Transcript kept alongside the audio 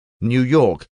New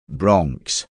York,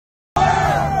 Bronx.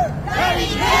 That he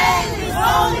gave his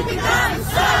only begotten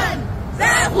Son,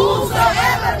 that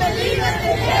whosoever believeth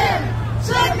in him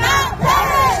should not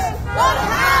perish, but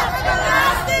have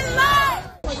everlasting life.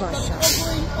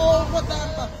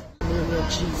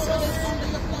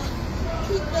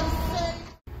 Keep them safe.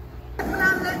 Do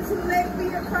not let too late be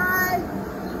your cry.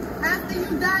 After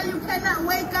you die, you cannot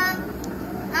wake up.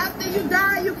 After you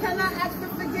die, you cannot ask for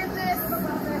forgiveness.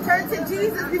 Turn to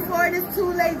Jesus before it is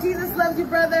too late. Jesus loves you,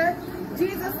 brother.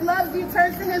 Jesus loves you.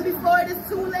 Turn to him before it is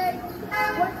too late.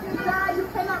 Once you die, you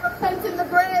cannot repent in the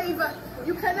grave.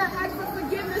 You cannot ask for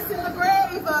forgiveness in the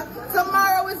grave.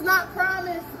 Tomorrow is not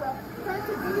promised. Turn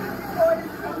to Jesus before it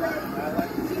is too late.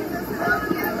 Jesus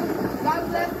loves you. God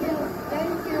bless you.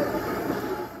 Thank you.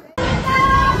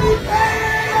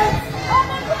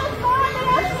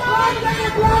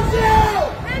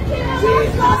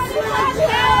 Jesus loves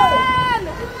you.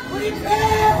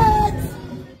 Repent.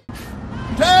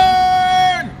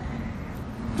 Turn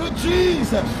to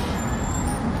Jesus.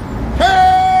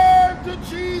 Turn to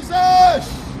Jesus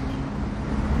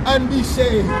and be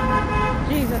saved.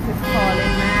 Jesus is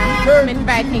calling, man. I'm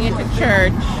inviting you to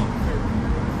church.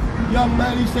 Young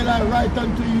man, he said, I write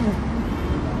unto you,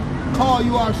 call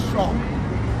you are strong.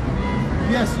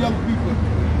 Yes, young people.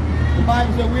 The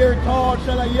Bible says, we are taught,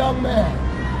 shall a young man,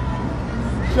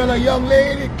 shall a young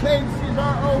lady cleanse his or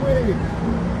her way,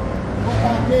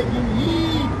 for taking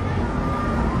heed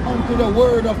unto the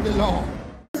word of the Lord.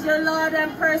 Your Lord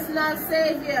and personal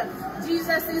Savior.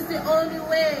 Jesus is the only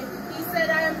way. He said,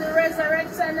 I am the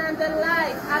resurrection and the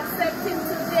life. Accept him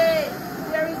today.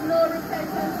 There is no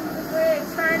repentance in the grave.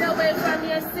 Turn away from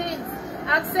your sins.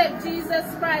 Accept Jesus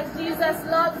Christ. Jesus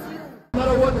loves you. No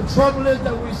matter what the trouble is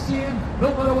that we're seeing,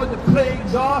 no matter what the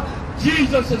plagues are,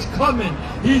 Jesus is coming.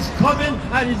 He's coming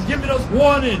and he's giving us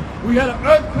warning. We had an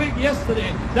earthquake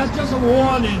yesterday. That's just a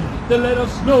warning to let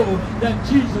us know that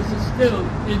Jesus is still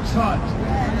in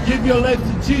charge. Give your life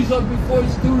to Jesus before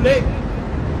it's too late.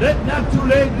 Let not too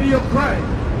late be your cry.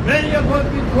 Many are going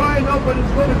to be crying out, but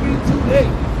it's going to be too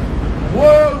late.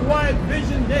 Worldwide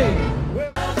Vision Day.